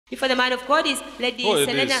Before the man of God is Lady Oh, it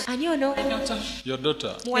Selena. is. Ani ono? Your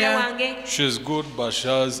daughter. Muwala Yeah. wange. She's good, but she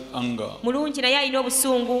has anger. Mulungi naye alina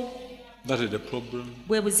obusungu. That is the problem.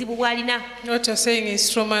 Bwe buzibu bw'alina. What you're saying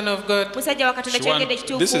is true, man of God. Musajja wa Katonda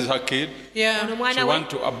kyogedde This is ekituufu. her kid. Yeah. Ono She mwana we wants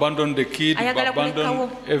to abandon the kid, ayagala abandon kulekawo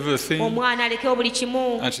everything. omwana alekewo buli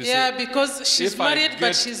kimu. And she Yeah, said, because she's if I married, but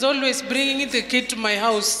get- she's always bringing the kid to my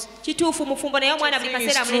house. Kituufu mufumbo naye omwana buli Saying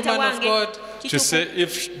kaseera it's true, amuleeta man of wange. God. she Kituufu. said,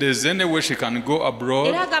 if there's any way she can go abroad,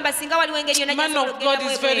 Era agamba singa waliwo engeri yonna Man gy'asobola of God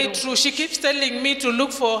okugenda is very ebweru. true. She keeps telling me to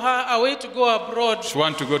look for her a way to go abroad. she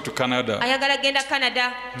wants to go to Canada. Ayagala genda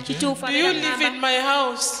Canada. Kituufu Do you abeera live agamba. in my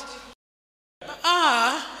house?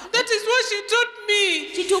 That is what she told me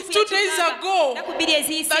Kituufu 2 days yakigamba. ago. Ennaku bbiri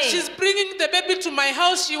eziise. That she's bringing the baby to my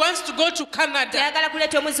house. She wants to go to Canada. Ayagala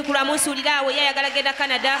kuleeta omuzzukulu amunsuulira awo ye ayagala genda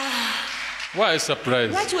Canada. Why are you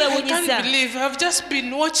surprised? Lwaki I weewuunyisa? can't believe. I've just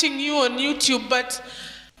been watching you on YouTube, but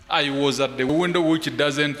I was at the window which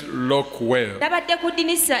doesn't lock well. Nabadde ku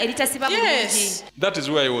ddinisa eritasiba bulungi. yes. That is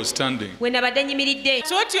where I was standing. We nabadde nyimiridde.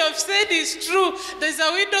 So what you have said is true. There's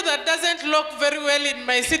a window that doesn't lock very well in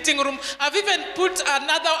my sitting room. I've even put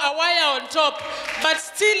a wire on top, but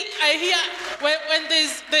still I hear when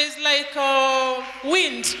there's like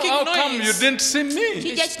wind. How come you didn't see me?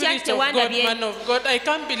 Kijja The Spirit kitya of God, tewandabye. man of God, I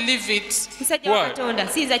can't believe it. Musajja wa Why? Katonda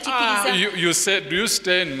siyinza kikkiriza. You said, do you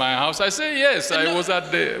stay in my house? I said, yes. I was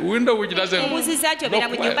at the window which doesn't Omubuuzizza nti obeera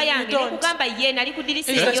mu lock nnyumba well. yange don't. nekugamba ye nali ku ddirisa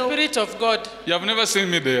It's the eyo. Spirit of God. You have never seen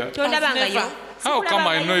me there. Tondabangayo. never. How come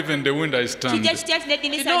I know even the window I stand? Kijja kitya nti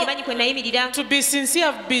n'eddinisa You know- limanyi kwe nayimirira. To be sincere,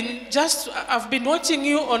 I've been watching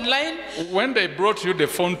you online. When they brought you the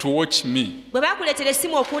phone to watch me, Bwe baakuleetera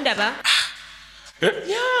essimu okundaba,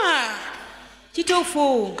 Yeah.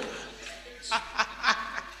 kituufu.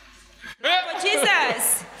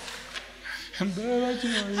 Jesus.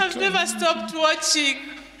 I've never stopped watching.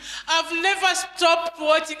 I've never stopped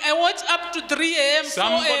watching. I watch up to 3 a.m., 4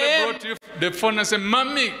 somebody a.m. brought you the phone and said,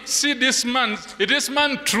 Mommy, see this man. Is this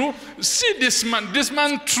man true? See this man. This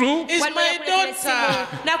man true? Is Waliwo my yakuleetera essimu. daughter.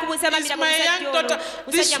 N'akubuuza Is mamira mu my musajja young ono. daughter.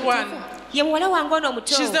 This Musajja one. mutuufu. Ye muwala wange ono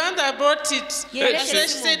omuto. She's the one that brought it. Yeah, And that's then it.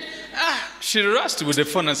 she said, She rushed with the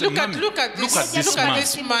phone and said, look Mommy, at this look at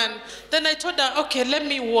this man. Then I told her, okay, let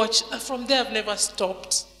me watch. From there, I've never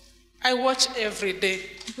stopped. I watch every day.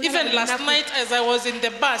 Even last night, as I was in the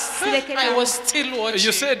bus, I was still watching.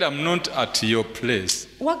 You said I'm not at your place.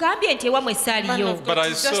 Wagambye nti ewammwe Man saaliyo. of God, But I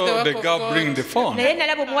it's just saw work the of girl God. bring the phone. Naye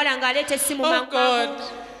nalaba omuwala ng'aleeta essimu Oh mangu God,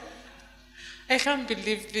 mangu. I can't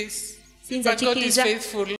believe this. Sinza But God is kikkiriza.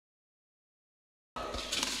 faithful.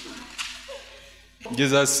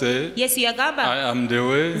 Jesus said, Yesu yagamba, I am the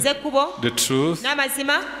way, nze kkubo the truth,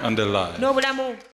 n'amazima and the life. n'obulamu.